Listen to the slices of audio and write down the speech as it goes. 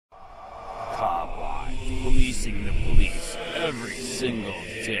the police every single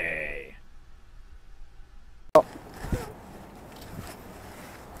day.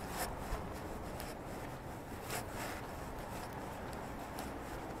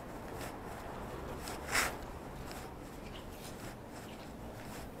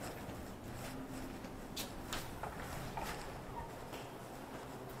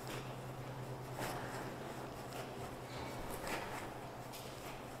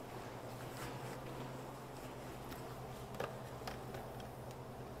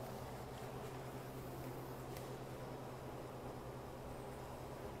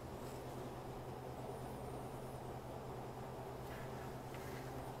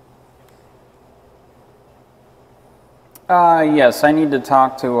 Yes, I need to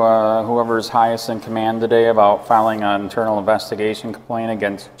talk to whoever's highest in command today about filing an internal investigation complaint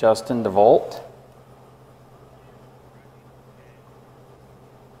against Justin DeVolt.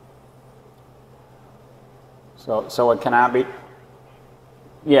 So it cannot be,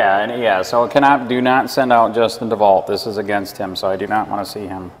 so it cannot, do not send out Justin DeVolt. This is against him, so I do not want to see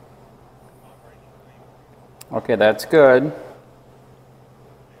him. Okay, that's good.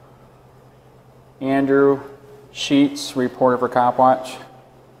 Andrew Sheets, reporter for Copwatch.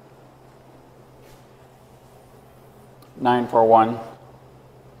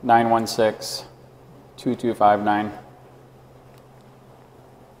 941-916-2259.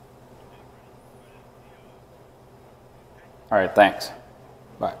 All right, thanks.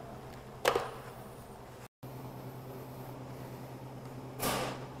 Bye.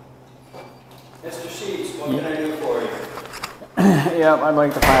 Mr. Sheets, what can I do for you? Yeah, I'd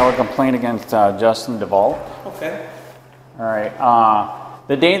like to file a complaint against Justin DeVolt. Okay. All right.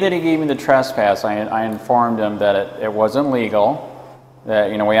 The day that he gave me the trespass, I informed him that it wasn't legal, that,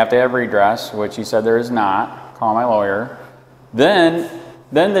 you know, we have to have redress, which he said there is not. Call my lawyer. Then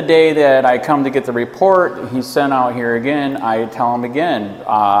the day that I come to get the report, he's sent out here again, I tell him again,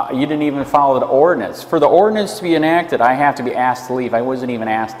 you didn't even follow the ordinance. For the ordinance to be enacted, I have to be asked to leave. I wasn't even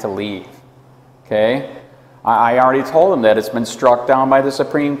asked to leave. Okay? I already told him that it's been struck down by the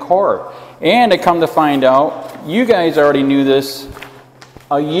Supreme Court. And I come to find out, you guys already knew this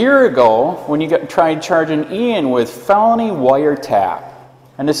a year ago when you tried charging Ian with felony wiretap.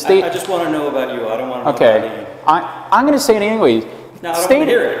 And the state... I just want to know about you. I don't want to know about Ian. I'm going to say it anyways. No, I don't want to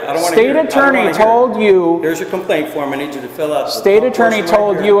hear it. I don't want to hear it. State attorney told you... Here's your complaint form. I need you to fill out... State attorney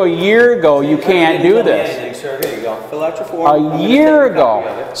told you a year ago you can't do this. Sir, here you go. Fill out your form. A year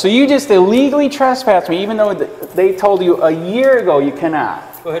ago. So you just illegally trespassed me, even though they told you a year ago you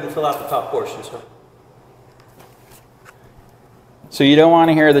cannot. Go ahead and fill out the top portion, sir. So you don't want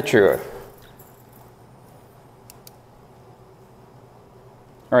to hear the truth.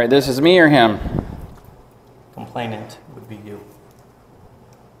 All right, this is me or him? Complainant would be you.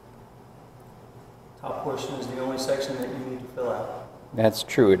 Top portion is the only section that you need to fill out. That's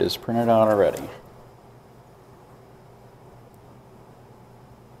true. It is printed out already.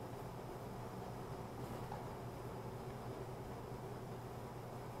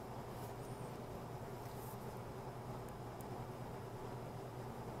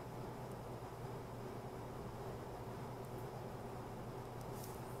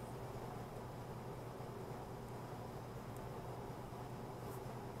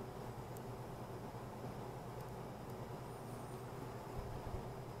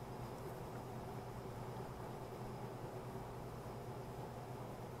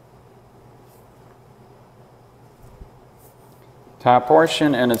 Top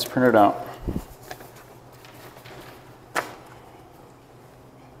portion, and it's printed out.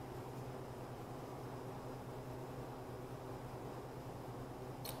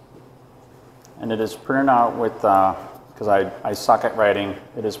 And it is printed out with, because I suck at writing,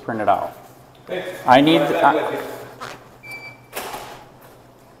 it is printed out. Okay. I need...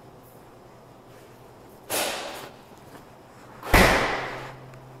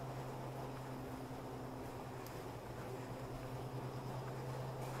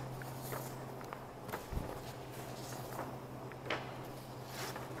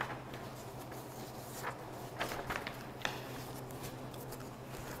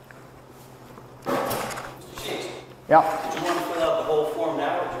 Yeah. Did you want to fill out the whole form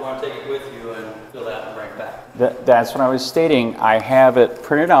now, or do you want to take it with you and fill that and bring it back? That's what I was stating. I have it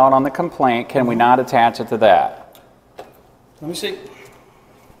printed out on the complaint. Can we not attach it to that? Let me see.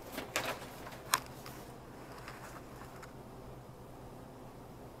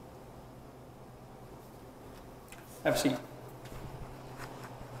 Have a seat.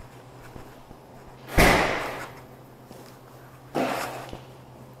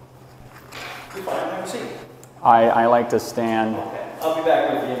 You're fine, have a seat. I like to stand. Okay. I'll be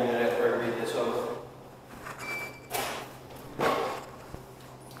back with you in a minute after I read this over.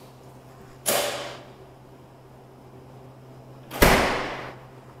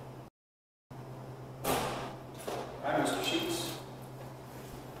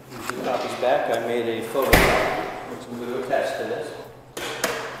 back, I made a photo copy, which I'm going to attach to this.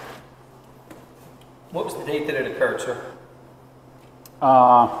 What was the date that it occurred, sir?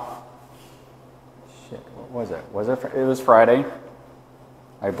 Shit, what was it? Was it? It was Friday,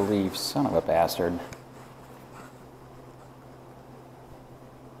 I believe. Son of a bastard.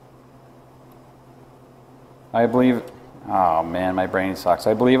 I believe. Oh man, my brain sucks.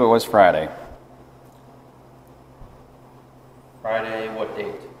 I believe it was Friday. Friday, what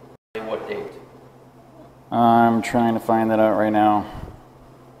date? What date? I'm trying to find that out right now.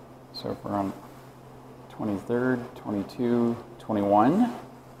 So if we're on 23rd, 22, 21.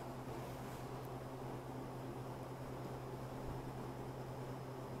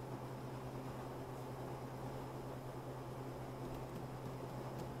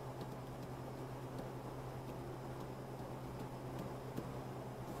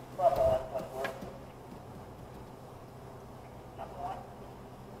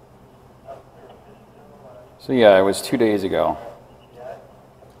 So yeah, it was 2 days ago.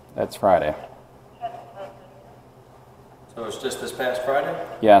 That's Friday. So it's just this past Friday?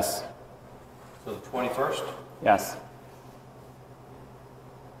 Yes. So the 21st? Yes.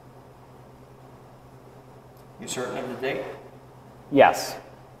 You certain of the date? Yes.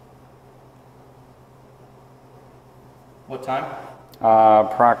 What time?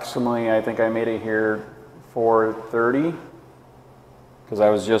 Approximately, I think I made it here 4:30. Because I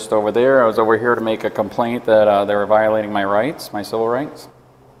was just over there. I was over here to make a complaint that they were violating my rights, my civil rights.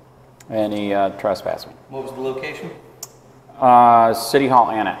 And he trespassed me. What was the location? City Hall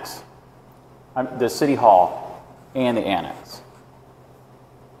Annex. The City Hall and the Annex.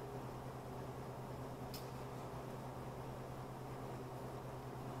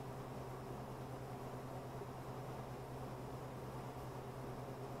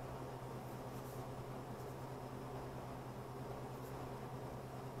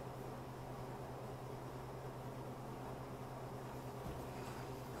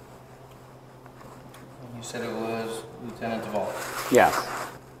 You said it was Lieutenant Duvall. Yes.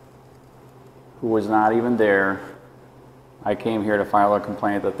 Who was not even there. I came here to file a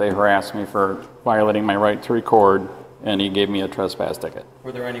complaint that they harassed me for violating my right to record, and he gave me a trespass ticket.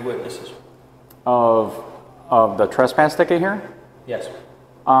 Were there any witnesses? Of the trespass ticket here? Yes.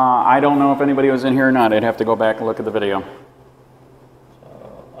 I don't know if anybody was in here or not. I'd have to go back and look at the video.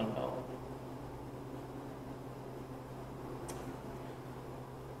 Unknown.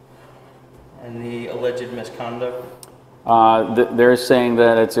 And the alleged misconduct? They're saying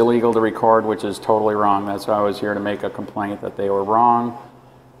that it's illegal to record, which is totally wrong. That's why I was here to make a complaint that they were wrong.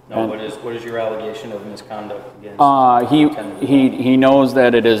 No, what is your allegation of misconduct against? He knows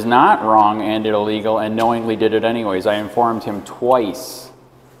that it is not wrong and illegal and knowingly did it anyways. I informed him twice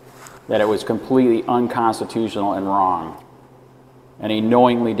that it was completely unconstitutional and wrong. And he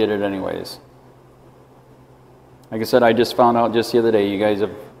knowingly did it anyways. Like I said, I just found out just the other day, you guys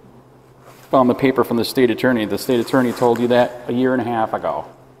have found the paper from the state attorney. The state attorney told you that a year and a half ago.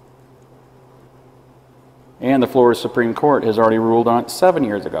 And the Florida Supreme Court has already ruled on it 7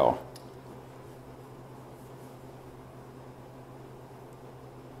 years ago.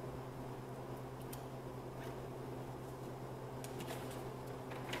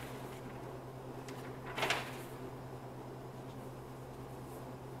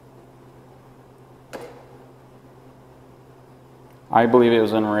 I believe it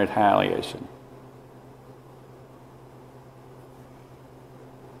was in retaliation.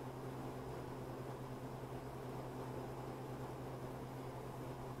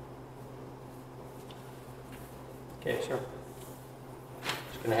 Okay, sir.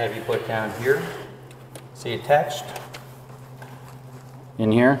 Just going to have you put down here. See attached?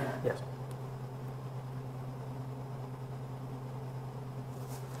 In here? Yes.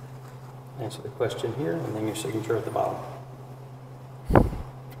 Answer the question here, and then your signature at the bottom.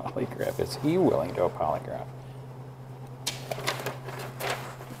 Polygraph. Is he willing to do a polygraph?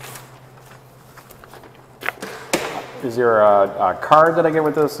 Is there a card that I get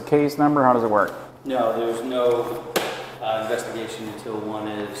with this, a case number? How does it work? No, there's no investigation until one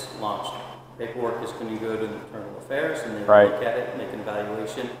is launched. Paperwork is going to go to the Internal Affairs, and they will look at it, make an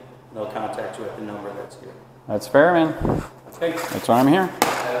evaluation, and they'll contact you at the number that's here. That's fair, man. Okay. That's why I'm here.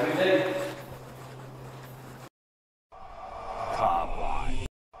 Have a good day. Copwatch.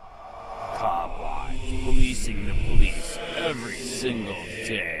 Copwatch. Policing the police every single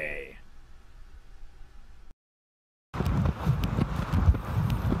day.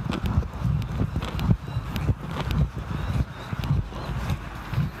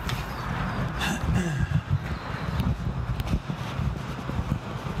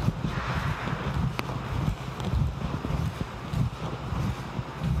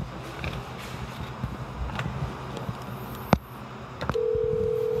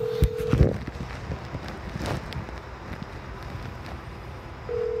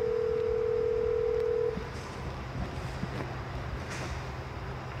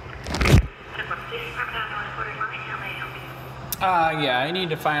 Yeah, I need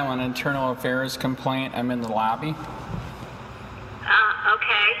to file an internal affairs complaint. I'm in the lobby.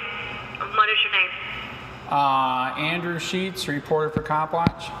 Okay. What is your name? Andrew Sheets, reporter for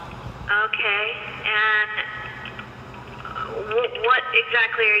Copwatch. Okay. And what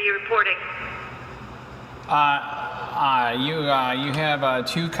exactly are you reporting? You have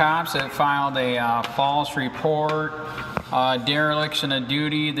 2 cops that filed a false report, dereliction of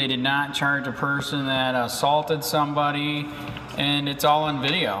duty. They did not charge a person that assaulted somebody, and it's all on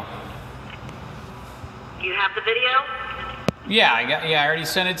video. You have the video? Yeah, I already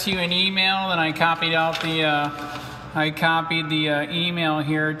sent it to you in email, and I copied out the email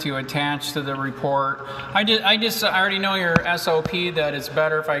here to attach to the report. I already know your SOP that it's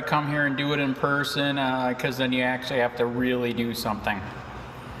better if I come here and do it in person, because then you actually have to really do something.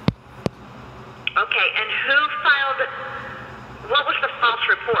 Okay, and who filed, what was the false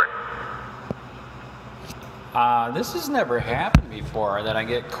report? This has never happened before, that I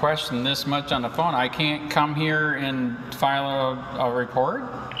get questioned this much on the phone. I can't come here and file a report?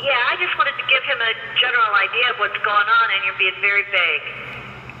 Yeah, I just wanted to give him a general idea of what's going on, and you're being very vague.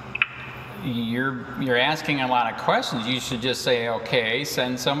 You're asking a lot of questions. You should just say, okay,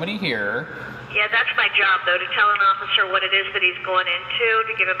 send somebody here. Yeah, that's my job, though, to tell an officer what it is that he's going into,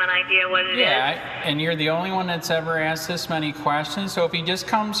 to give him an idea what it is. Yeah, and you're the only one that's ever asked this many questions. So if he just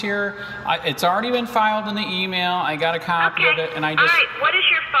comes here, it's already been filed in the email. I got a copy of it, and I just. All right, what is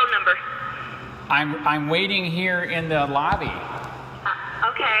your phone number? I'm waiting here in the lobby.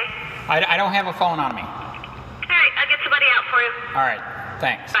 Okay. I don't have a phone on me. All right, I'll get somebody out for you. All right,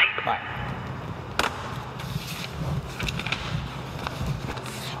 thanks. Bye. Bye.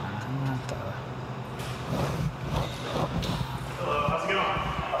 Hello, how's it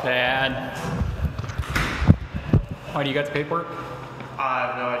going? Dad. Oh, do you got the paperwork? I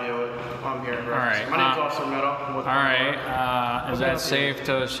have no idea what I'm here. All right. My name's Officer Meadow. All right. Is that safe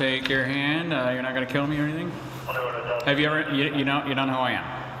to shake your hand? You're not going to kill me or anything? Have you ever? You don't know who I am?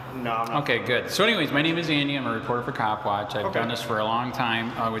 No, I'm not. Okay, good. So, anyways, my name is Andy. I'm a reporter for Copwatch. I've done this for a long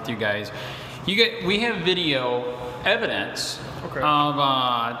time with you guys. We have video evidence Okay. of.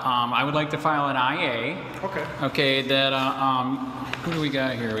 I would like to file an IA. Okay. Okay. That. Who do we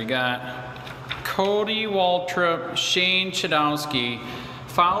got here? We got Cody Waltrip, Shane Chadowski.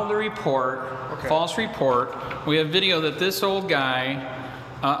 Filed the report. Okay. False report. We have video that this old guy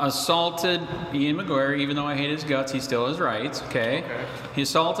assaulted Ian McGuire. Even though I hate his guts, he still has rights. Okay. Okay. He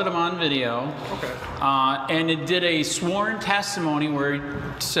assaulted him on video. Okay. And it did a sworn testimony where he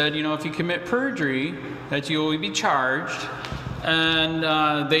said, you know, if you commit perjury, that you will be charged. And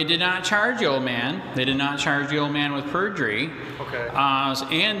they did not charge the old man. They did not charge the old man with perjury. Okay.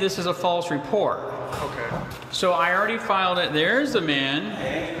 And this is a false report. Okay. So I already filed it. There's the man.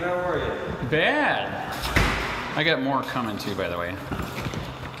 Hey, how are you? Bad. I got more coming too, by the way.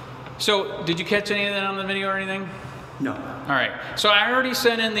 So, did you catch any of that on the video or anything? No. All right. So I already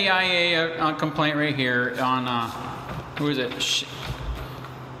sent in the IA complaint right here on who is it?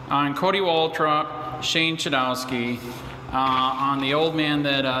 On Cody Waltrip, Shane Chadowski, on the old man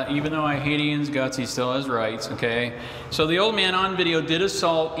that even though I hate Ian's guts, he still has rights. Okay. So the old man on video did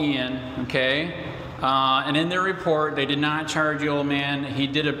assault Ian. Okay. And in their report, they did not charge the old man. He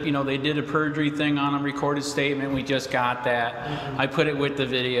did they did a perjury thing on a recorded statement. We just got that. I put it with the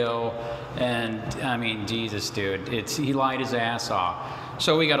video, and I mean, Jesus, dude, he lied his ass off.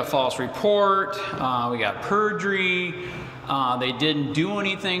 So we got a false report. We got perjury. They didn't do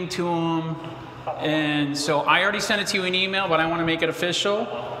anything to him, and so I already sent it to you in email, but I want to make it official.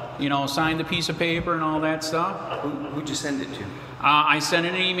 You know, sign the piece of paper and all that stuff. Who'd you send it to? I sent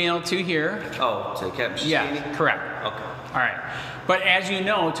an email to here. Oh, to Captain Yeah, correct. Okay. All right. But as you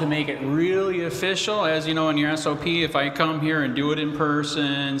know, to make it really official, as you know in your SOP, if I come here and do it in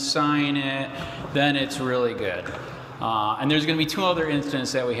person, sign it, then it's really good. And there's going to be 2 other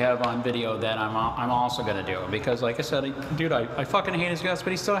incidents that we have on video that I'm also going to do, because like I said, dude, I fucking hate his guts,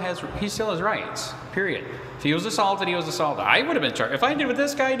 but he still has rights. Period. If he was assaulted, he was assaulted. I would have been charged. If I did what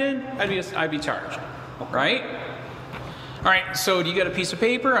this guy did, I'd be charged. Right? All right. So do you got a piece of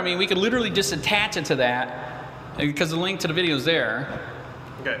paper? I mean, we could literally just attach it to that because the link to the video is there.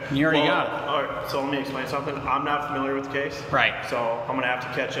 Okay. You already got it. All right, so let me explain something. I'm not familiar with the case. Right. So I'm going to have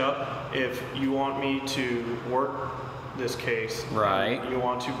to catch up. If you want me to work this case, Right. you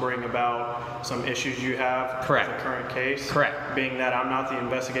want to bring about some issues you have Correct. with the current case. Correct. Being that I'm not the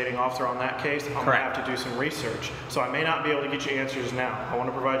investigating officer on that case, I'm going to Correct. have to do some research. So I may not be able to get you answers now. I want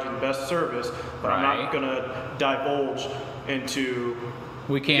to provide you the best service, but I'm Right. not going to divulge into.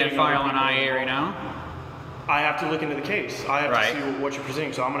 We can't getting file other an people IA right involved. now? I have to look into the case. I have to see what you're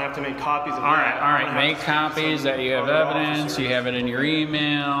presenting. So I'm gonna have to make copies of that. All right. Make copies that you have evidence. You have it in your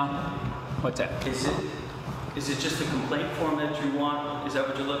email. What's that? Is it just a complaint form that you want? Is that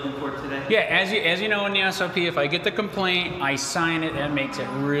what you're looking for today? Yeah, as you know in the SOP, if I get the complaint, I sign it, that makes it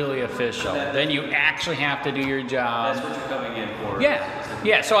really official. Then you actually have to do your job. That's what you're coming in for.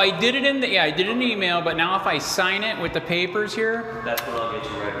 Yeah. So I did it in the email, but now if I sign it with the papers here, that's what I'll get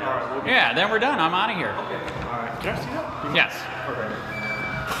you right now. Yeah, then we're done. I'm out of here. Okay. All right. Can I see that? Yes.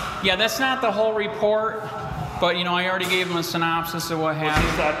 Okay. Yeah, that's not the whole report. But you know, I already gave them a synopsis of what happened.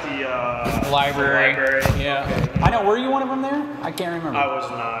 Was this at the library? Yeah. Okay. I know. Were you one of them there? I can't remember. I was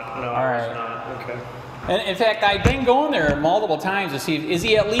not. No, I was not. Okay. And in fact, I've been going there multiple times to see is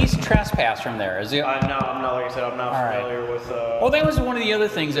he at least trespassed from there? Is he? No, I'm not. Like I said, I'm not familiar with. Well, that was one of the other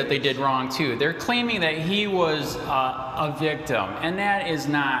things that they did wrong too. They're claiming that he was a victim, and that is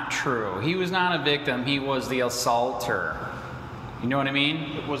not true. He was not a victim. He was the assaulter. You know what I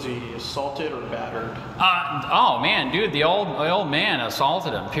mean? Was he assaulted or battered? Oh man, dude, the old man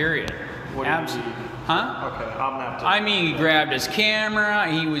assaulted him. Period. What did he? Huh? Okay, I'm gonna have to. I mean, he grabbed his camera.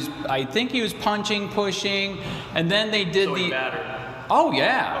 I think he was punching, pushing, and then they did He battered. Oh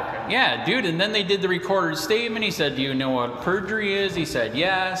yeah. Okay. Yeah, dude. And then they did the recorded statement. He said, "Do you know what perjury is?" He said,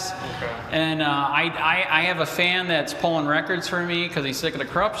 "Yes." Okay. And I have a fan that's pulling records for me because he's sick of the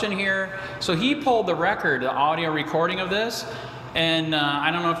corruption here. So he pulled the record, the audio recording of this. And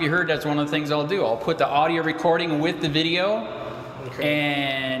I don't know if you heard, that's one of the things I'll do. I'll put the audio recording with the video,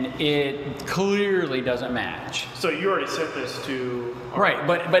 and it clearly doesn't match. So you already sent this to... Right,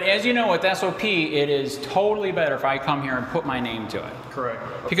 but as you know with SOP, it is totally better if I come here and put my name to it. Correct.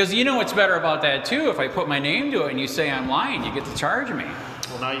 Because you know what's better about that too, if I put my name to it and you say I'm lying, you get to charge me.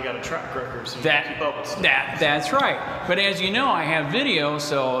 Well, now you got a track record, so you can keep up with stuff. That's right. But as you know, I have video,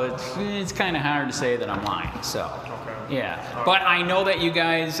 so it's kind of hard to say that I'm lying, so. Yeah, but I know that you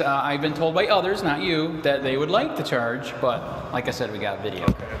guys, I've been told by others, not you, that they would like to charge, but like I said, we got video.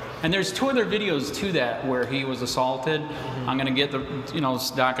 Okay. And there's 2 other videos to that where he was assaulted. I'm gonna get the,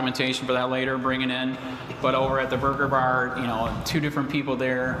 documentation for that later, bring it in. But over at the burger bar, 2 different people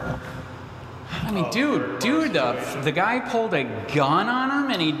there. I mean, dude, the guy pulled a gun on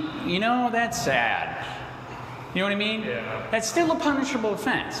him and he, that's sad. You know what I mean? Yeah. That's still a punishable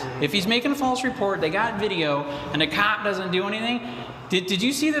offense. If he's making a false report, they got video, and the cop doesn't do anything. Did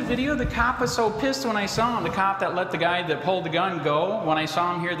you see the video? The cop was so pissed when I saw him. The cop that let the guy that pulled the gun go, when I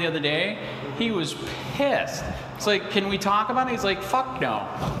saw him here the other day, he was pissed. It's like, can we talk about it? He's like, fuck no.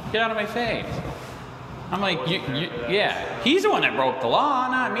 Get out of my face. I'm like, yeah. He's the one that broke the law,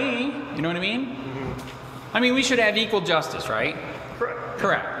 not me. You know what I mean? I mean, we should have equal justice, right?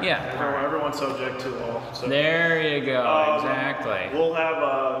 Correct, yeah. Everyone's subject to law. So. There you go, exactly. We'll have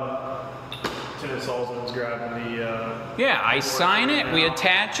Lieutenant Sullivan's grabbing the... yeah, I sign it, we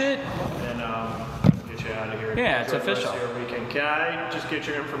attach it. And get you out of here. Yeah, it's official. Can I just get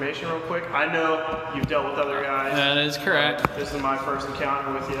your information real quick? I know you've dealt with other guys. That is correct. This is my first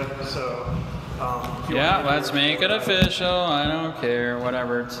encounter with you, so... yeah, let's make it official. I don't care,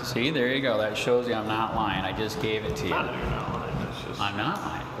 whatever. See, there you go. That shows you I'm not lying. I just gave it to you. I know you're not lying. I'm not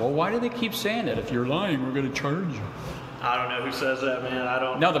lying. Well, why do they keep saying that? If you're lying, we're going to charge you. I don't know who says that, man. I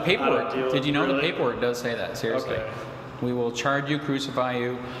don't. No, the paperwork. Did you know really? The paperwork does say that? Seriously. Okay. We will charge you, crucify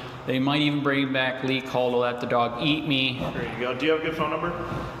you. They might even bring back Lee Cole to let the dog eat me. There you go. Do you have a good phone number?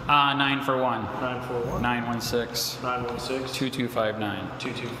 941. 941. 916. 916. 2259.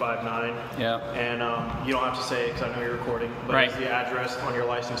 2259. Yep. And you don't have to say it because I know you're recording. But is the address on your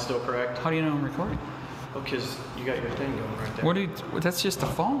license still correct? How do you know I'm recording? Because you got your thing going right there. What do you? That's just a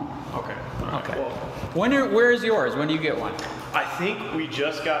phone. Okay. All right. Okay. Well, where is yours? When do you get one? I think we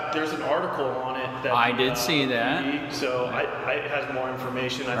just got. There's an article on it that I did see that. TV, so it has more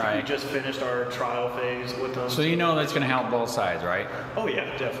information. I think we just finished our trial phase with them. So you know that's going to help both sides, right? Oh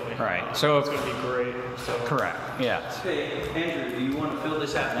yeah, definitely. Right. So it's going to be great. So. Correct. Yeah. Hey, Andrew, do you want to fill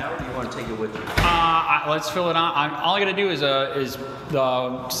this out now, or do you want to take it with you? Let's fill it out. All I got to do is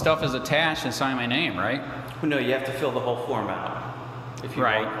the stuff is attached and sign my name, right? No, you have to fill the whole form out. If you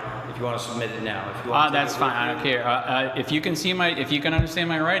want to submit it now. If you want to that's fine. I don't care. If you can understand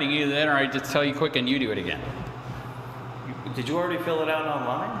my writing, either that or I just tell you quick and you do it again. Did you already fill it out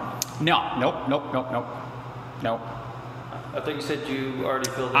online? No. Nope. I thought you said you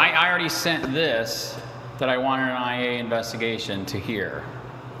already filled it out. I already sent this that I wanted an IA investigation to here.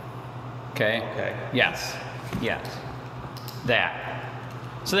 Okay? Okay. Yes. That.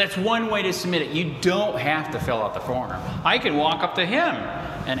 So that's one way to submit it. You don't have to fill out the form. I could walk up to him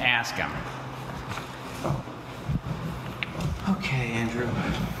and ask him. Okay, Andrew.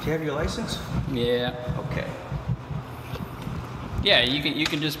 Do you have your license? Yeah. Okay. Yeah, you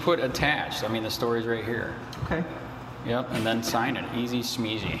can just put attached. I mean, the story's right here. Okay. Yep, and then sign it. Easy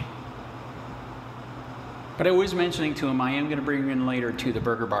smeezy. But I was mentioning to him, I am going to bring in later to the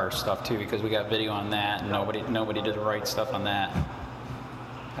burger bar stuff too, because we got video on that, and nobody did the right stuff on that.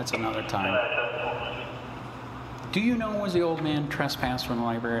 That's another time. Do you know, was the old man trespassed from the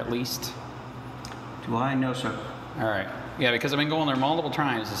library at least? Do I know, sir? All right. Yeah, because I've been going there multiple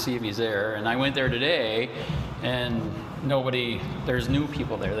times to see if he's there, and I went there today, and there's new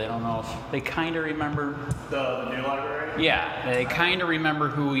people there. They don't know if, they kind of remember. The new library? Yeah, they kind of remember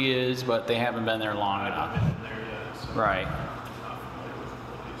who he is, but they haven't been there long enough. Right.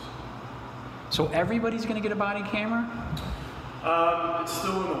 So everybody's going to get a body camera? It's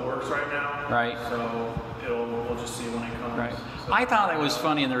still in the works right now. Right. So we'll just see when it comes. Right. So. I thought it was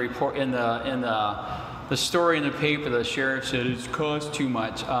funny in the report, in the story in the paper, the sheriff said it's cost too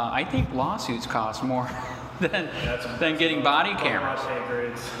much. I think lawsuits cost more than getting body cameras.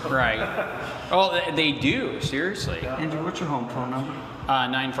 Right. Oh, they do, seriously. Yeah. Andrew, what's your home phone number?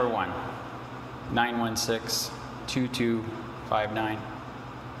 941-916-2259. Do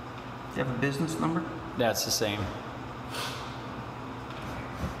you have a business number? That's the same.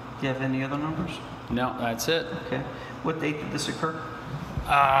 Do you have any other numbers? No, that's it. Okay. What date did this occur?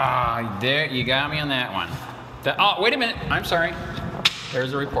 There, you got me on that one. Oh, wait a minute. I'm sorry.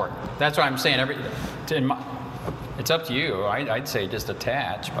 There's a report. That's why I'm saying it's up to you. I'd say just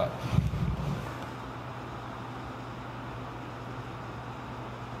attach, but.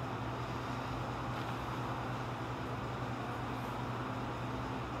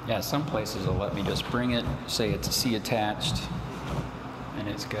 Yeah, some places will let me just bring it, say it's see attached, and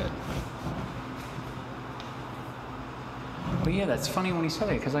it's good. But yeah, that's funny when he said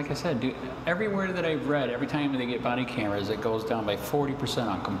it, because like I said, everywhere that I've read, every time they get body cameras, it goes down by 40%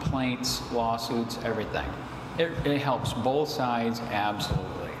 on complaints, lawsuits, everything. It helps both sides,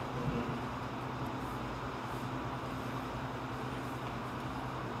 absolutely.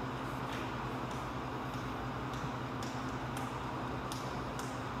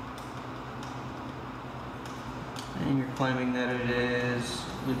 And you're claiming that it is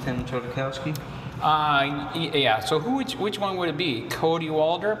Lieutenant Chodakowski? Yeah, so which one would it be? Cody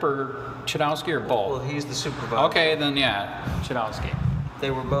Waldrop or Chodowski or both? Well, he's the supervisor. Okay, then yeah, Chodowski.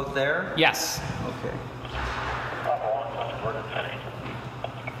 They were both there? Yes. Okay.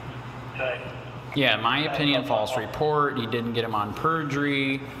 Yeah, in my opinion, false report. He didn't get him on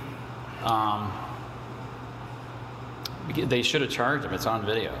perjury. They should have charged him. It's on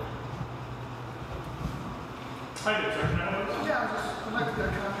video.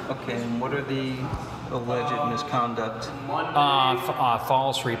 Okay, and what are the alleged misconduct?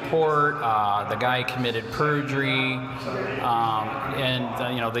 False report. The guy committed perjury,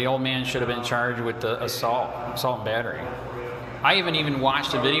 and you know, the old man should have been charged with the assault and battery. I haven't even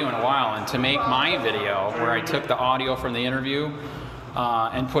watched a video in a while, and to make my video where I took the audio from the interview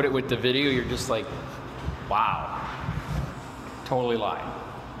and put it with the video, you're just like, wow, totally lied.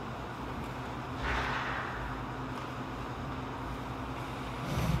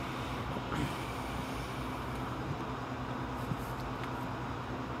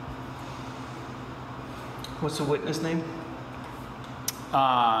 What's the witness name?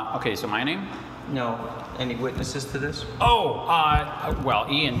 Okay, so my name? No. Any witnesses to this? Oh, well,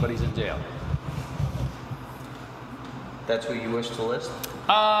 Ian, but he's in jail. That's who you wish to list?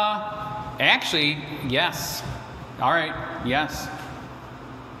 Actually, yes. All right, yes.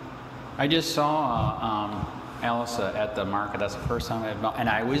 I just saw Alyssa at the market. That's the first time I've met, and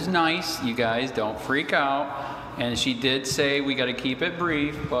I was nice. You guys don't freak out. And she did say we got to keep it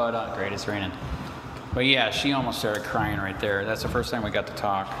brief, but great, it's raining. But yeah, she almost started crying right there. That's the first time we got to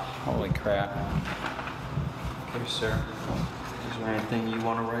talk. Holy crap. Okay, sir. Is there anything you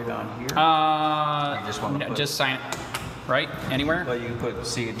want to write on here? You just want to put, just sign it, right? Anywhere? Well, you can put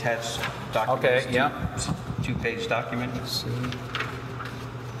see attached documents. Okay, yeah. Two-page document.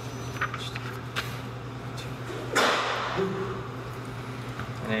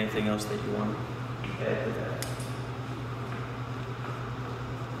 And anything else that you want to add to that?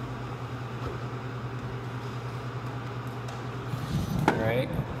 Right,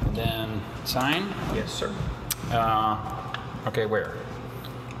 and then sign. Yes, sir. Okay, where?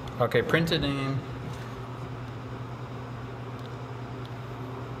 Okay, printed name.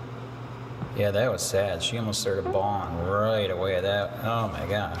 Yeah, that was sad. She almost started bawling right away. Oh my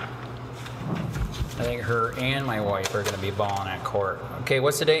God. I think her and my wife are going to be bawling at court. Okay,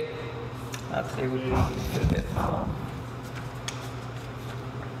 what's the date? Today would be the 5th.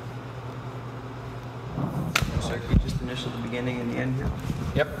 So could you just just initial the beginning and the end here?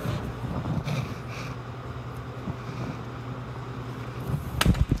 Yep.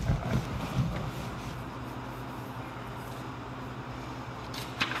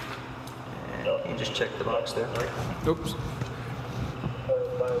 And you just check the box there. Oops.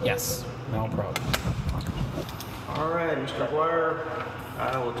 Yes, no problem. All right, Mr. McGuire,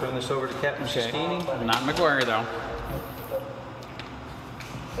 I will turn this over to Captain Sistini. Not McGuire though.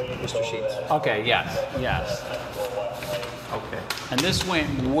 Mr. Sheets. Okay, yes, yes. Okay. And this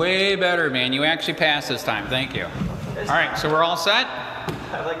went way better, man. You actually passed this time. Thank you. All right, so we're all set?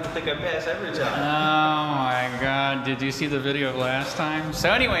 I like to think I pass every time. Oh my God, did you see the video of last time?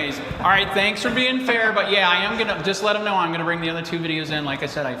 So anyways, all right, thanks for being fair, but yeah, I am gonna, just let him know I'm gonna bring the other 2 videos in. Like I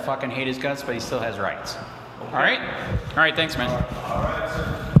said, I fucking hate his guts, but he still has rights. Okay. All right, thanks, man. All right,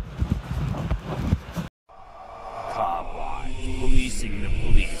 sir. Copwatch, policing the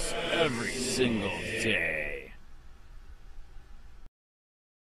police every single day.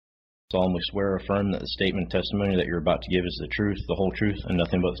 Solemnly swear or affirm that the statement and testimony that you're about to give is the truth, the whole truth, and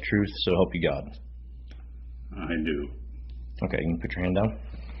nothing but the truth, so help you God. I do. Okay, you can put your hand down.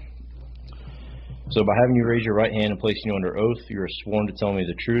 So by having you raise your right hand and placing you under oath, you are sworn to tell me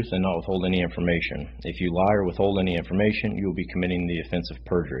the truth and not withhold any information. If you lie or withhold any information, you will be committing the offense of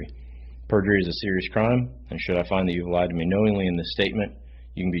perjury. Perjury is a serious crime, and should I find that you have lied to me knowingly in this statement,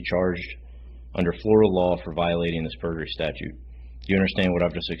 you can be charged under Florida law for violating this perjury statute. Do you understand what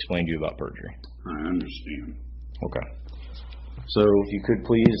I've just explained to you about perjury? I understand. Okay. So if you could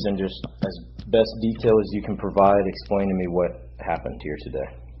please, and just as best detail as you can provide, explain to me what happened here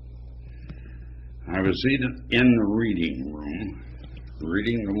today. I was in the reading room,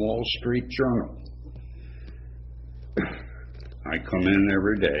 reading the Wall Street Journal. I come in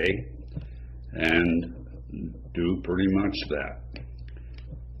every day and do pretty much that.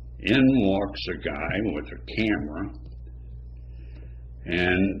 In walks a guy with a camera,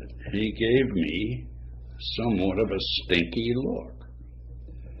 and he gave me somewhat of a stinky look.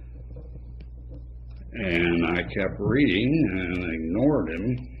 And I kept reading and ignored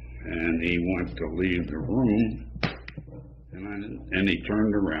him, and he went to leave the room, and he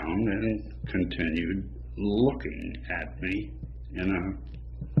turned around and continued looking at me in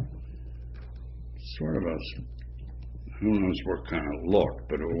a sort of a, who knows what kind of look,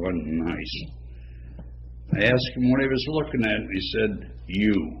 but it wasn't nice. I asked him what he was looking at, and he said,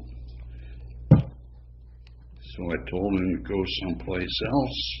 "You." So I told him to go someplace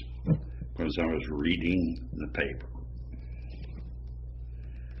else because I was reading the paper.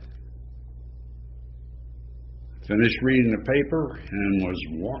 Finished reading the paper and was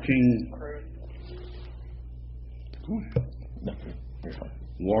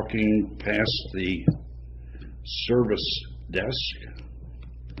walking past the service desk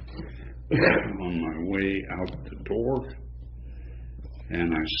on my way out the door,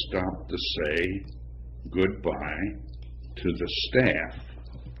 and I stopped to say goodbye to the staff.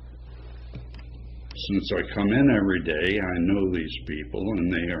 Since I come in every day, I know these people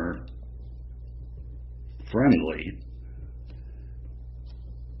and they are friendly.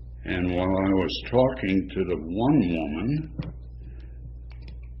 And while I was talking to the one woman,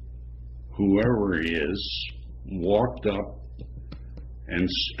 whoever he is walked up and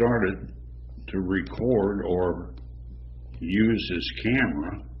started to record or use his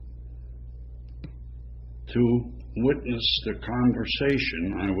camera to witness the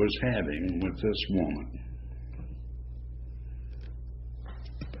conversation I was having with this woman.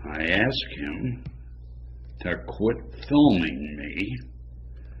 I asked him to quit filming me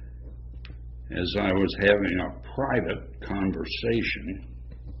as I was having a private conversation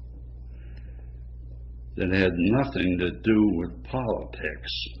that had nothing to do with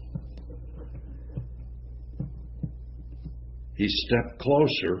politics. He stepped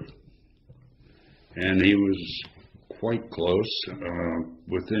closer, and he was quite close,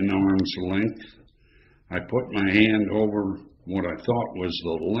 within arm's length. I put my hand over what I thought was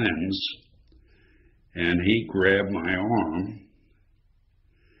the lens, and he grabbed my arm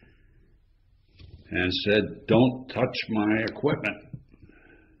and said, "Don't touch my equipment."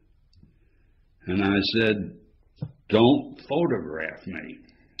 And I said, "Don't photograph me."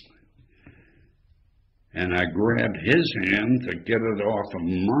 And I grabbed his hand to get it off of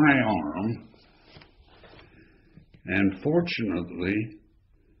my arm. And fortunately,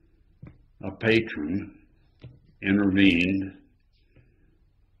 a patron intervened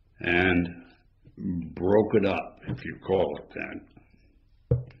and broke it up, if you call it that.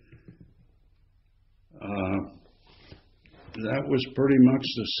 That was pretty much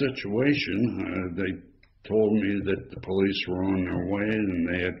the situation. They told me that the police were on their way and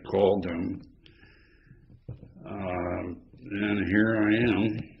they had called them. And here I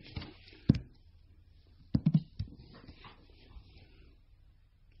am.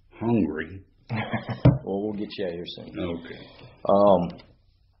 Hungry. Well, we'll get you out of here soon. Okay.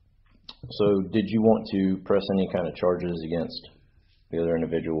 So did you want to press any kind of charges against the other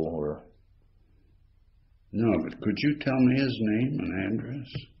individual, or? No, but could you tell me his name and address?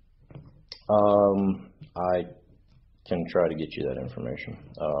 I can try to get you that information.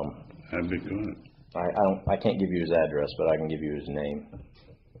 That'd be good. I can't give you his address, but I can give you his name.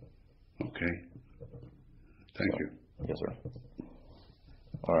 Okay. Thank you. Yes, sir.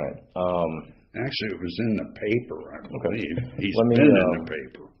 All right. Actually, it was in the paper, I believe. Okay. He's been in the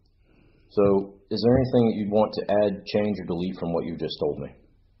paper. So, is there anything that you'd want to add, change, or delete from what you just told me?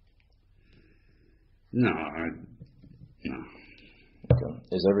 No, no. Okay.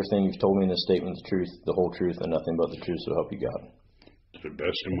 Is everything you've told me in this statement the truth, the whole truth, and nothing but the truth, so help you God? To the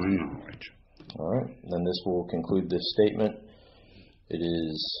best of my knowledge. All right. Then this will conclude this statement. It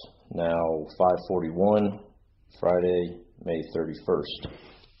is now 5:41, Friday, May 31st.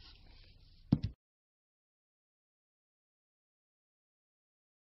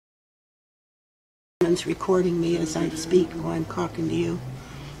 Recording me as I speak while I'm talking to you.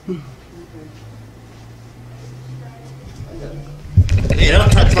 Hey,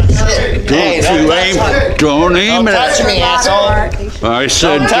 don't touch my shit. Don't aim it. Don't touch me, asshole. I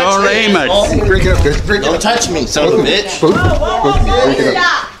said don't aim it. Break it up, guys. Break it up. Don't touch me, son of a bitch. Break it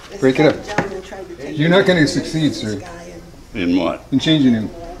up. Break it up. You're not going to succeed, sir. In what? In changing him.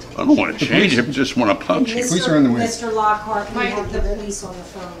 I don't want to change him, just want to punch him. Police are on the way. Mr. Lockhart, we have the police on the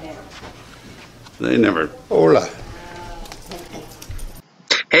phone now. They never. Hola.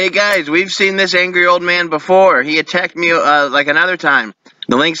 Hey guys, we've seen this angry old man before. He attacked me like another time.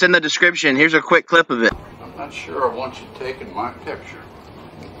 The link's in the description. Here's a quick clip of it. I'm not sure I want you taking my picture.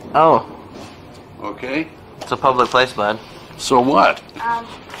 Oh. Okay? It's a public place, bud. So what? Huh?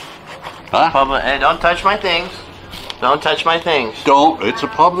 Public. Hey, don't touch my things. Don't touch my things. Don't. It's a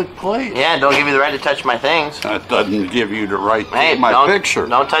public place. Yeah, don't give me the right to touch my things. That doesn't give you the right to Hey, take my picture.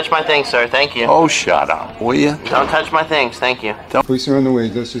 Don't touch my things, sir. Thank you. Oh, shut up, will you? Don't touch my things. Thank you. Police are on the way.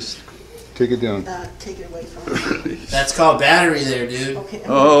 Let's just take it down. Take it away from me. That's called battery there, dude. Okay,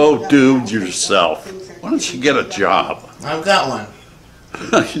 Oh, dude, yourself. Why don't you get a job? I've got one.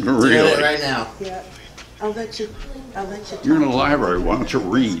 Doing it Really? right now. Yeah. I'll let you You're in the library. Why don't you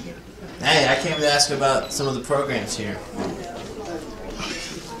read? Hey, I came to ask about some of the programs here.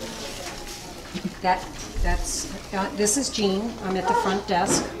 This is Jean. I'm at the front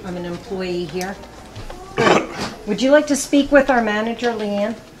desk. I'm an employee here. Would you like to speak with our manager,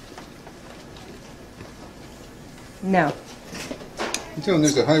 Leanne? No. You tell them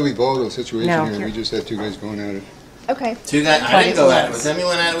there's a highly volatile situation No, here. here. We just had two guys going at it. Okay. Two guys. I didn't go at it with him. You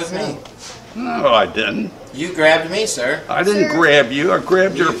went at it with me. No, I didn't. You grabbed me, sir. I didn't grab you. I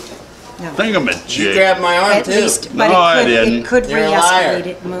grabbed your thingamajig. You grabbed my arm, At too. least, No, but I it didn't. could You're a liar.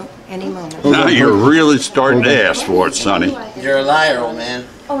 re-escalate at any moment. Now you're really starting to ask for it, Sonny. You're a liar, old man.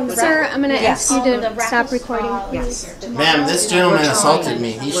 Sir, I'm going to Yes. ask you to stop recording, please. Ma'am, this gentleman assaulted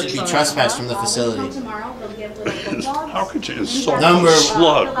me. He should be trespassed from the facility. How could you insult Number- a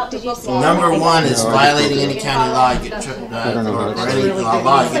slug? Number one is violating any county law. You get or any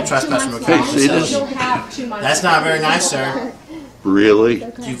law. You get trespassed from a Hey, county see this? facility. That's not very nice, sir. Really?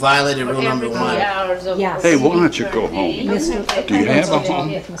 You violated rule number one. Yes. Hey, why don't you go home? Do you have a home?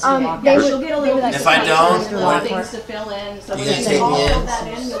 They would like If I don't, Mr. what, Lockhart, you gonna take me in?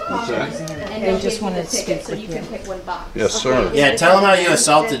 What's that? they just wanted to speak with you. Yes, sir. Yeah, tell him how you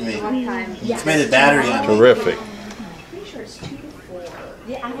assaulted me. You committed battery on me. Terrific.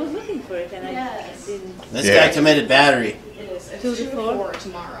 Yeah, I was looking for it and I didn't. This guy committed battery. It is 2 to 4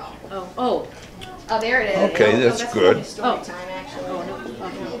 tomorrow. Oh, there it is. Okay, that's good.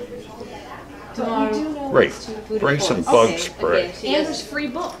 Tomorrow. Great. Bring some bug spray. And there's free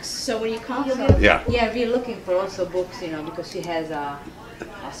books, so when you come, you'll get. Yeah. Yeah, we're looking for also books, you know, because she has a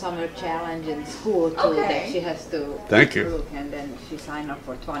summer challenge in school too that she has to Thank you. look, and then she signed up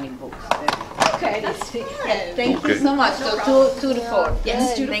for 20 books. Okay, that's Thank you Okay. so much. So 2 to 4.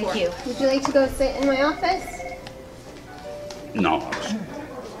 Yes, 2 to 4. Thank you. Would you like to go sit in my office? No,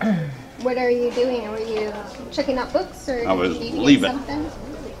 What are you doing? Were you checking out books or I was did you need leaving. something?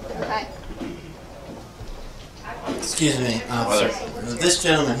 Okay. Excuse me, officer. This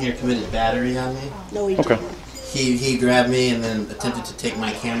gentleman here committed battery on me. No, he Okay. didn't. He grabbed me and then attempted to take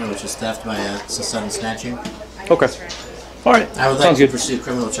my camera, which was theft by a sudden snatching. Okay. All right. I would like Sounds to good. pursue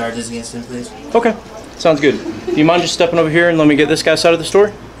criminal charges against him, please. Okay. Sounds good. Do you mind just stepping over here and let me get this guy's side of the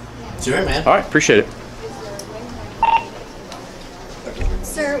story? Sure, man. All right. Appreciate it.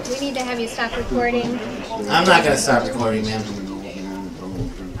 Sir, we need to have you stop recording. I'm not gonna stop recording, man.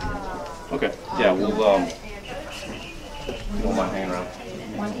 Okay. Yeah, we'll you don't mind hanging around.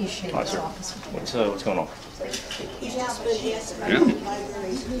 Why don't you share this office? What's going on?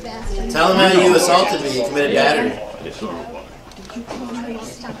 Tell them how you assaulted me and committed battery.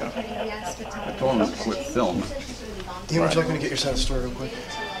 I told him to quit filming. Ian, would you like me to get your side of the story real quick?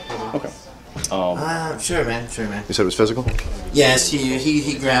 Okay. Sure, man. Sure, man. You said it was physical? Yes,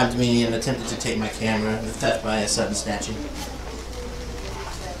 he grabbed me and attempted to take my camera, theft by a sudden snatching.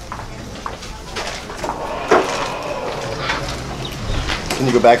 Can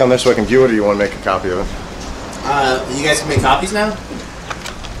you go back on this so I can view it, or do you want to make a copy of it? You guys can make copies now?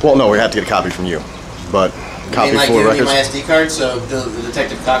 Well, no, we have to get a copy from you, but copy You mean like full of giving me records. my SD card so the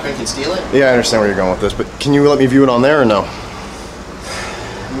Detective Cochran can steal it? Yeah, I understand where you're going with this, but can you let me view it on there or no?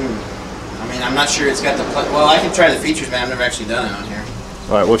 I mean, I'm not sure it's got the... Well, I can try the features, man. I've never actually done it on here.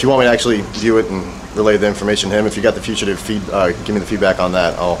 All right. Well, if you want me to actually view it and relay the information to him, if you got the fugitive feed, give me the feedback on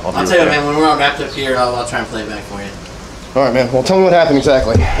that. I'll view I'll it. tell you what, man. When we're all wrapped up here, I'll try and play it back for you. All right, man. Well, tell me what happened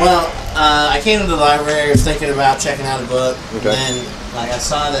exactly. Well, I came to the library. I was thinking about checking out a book. Okay. And then, like, I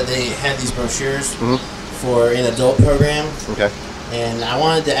saw that they had these brochures for an adult program. Okay. And I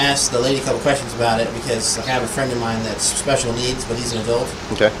wanted to ask the lady a couple questions about it because like, I have a friend of mine that's special needs, but he's an adult.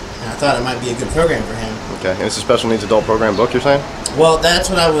 Okay. And I thought it might be a good program for him. Okay. And it's a special needs adult program book, you're saying? Well, that's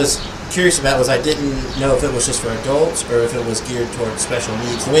what I was curious about. Was I didn't know if it was just for adults or if it was geared towards special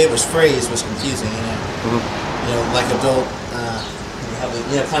needs. The way it was phrased was confusing. You know, like adult,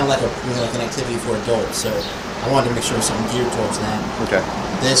 kind of like like an activity for adults. So I wanted to make sure it was something geared towards that. Okay.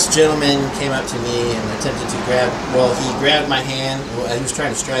 This gentleman came up to me and attempted to grab. Well, he grabbed my hand. Well, he was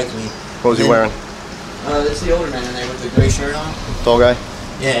trying to strike me. What was he wearing? It's the older man in there with the gray shirt on. Tall guy?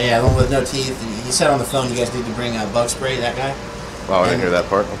 Yeah, the one with no teeth. He said on the phone, "You guys need to bring bug spray." That guy. Oh, I didn't hear that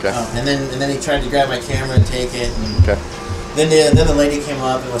part. Okay. And then he tried to grab my camera and take it. And okay. Then the lady came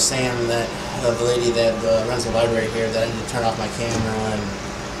up and was saying that the lady that runs the library here that I need to turn off my camera and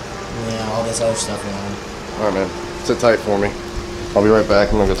all this other stuff going on. All right, man. Sit tight for me. I'll be right back.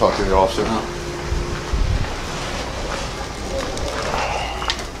 I'm gonna go talk to the officer. Oh.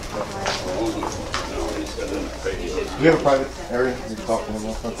 Do you have a private area you can talk to him?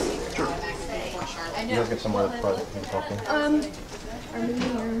 Sure. You guys get somewhere that's private you can talk to him? Our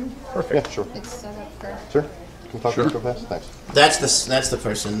meeting room. Perfect. Yeah, sure. It's set up for... Sure. Can you talk to him real fast? Thanks. That's the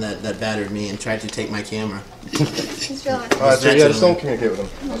person that battered me and tried to take my camera. He's real All right, so yeah, just don't communicate with him.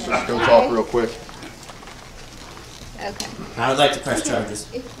 Let's just go talk real quick. Okay. I would like to press charges.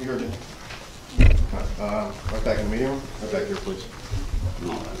 You heard it. Right back in the meeting room. Right back here, please.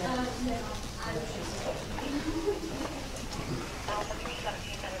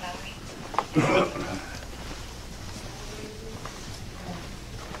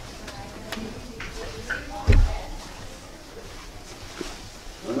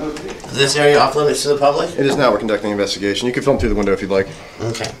 Is this area off limits to the public? It is now. We're conducting an investigation. You can film through the window if you'd like.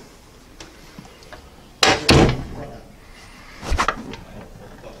 Okay.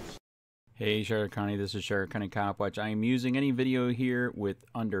 Hey Sheriff County, this is Sheriff County Copwatch. I am using any video here with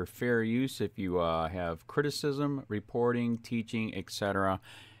under fair use if you have criticism, reporting, teaching, etc.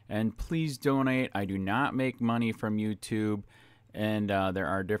 And please donate. I do not make money from YouTube, and there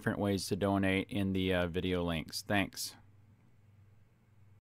are different ways to donate in the video links. Thanks.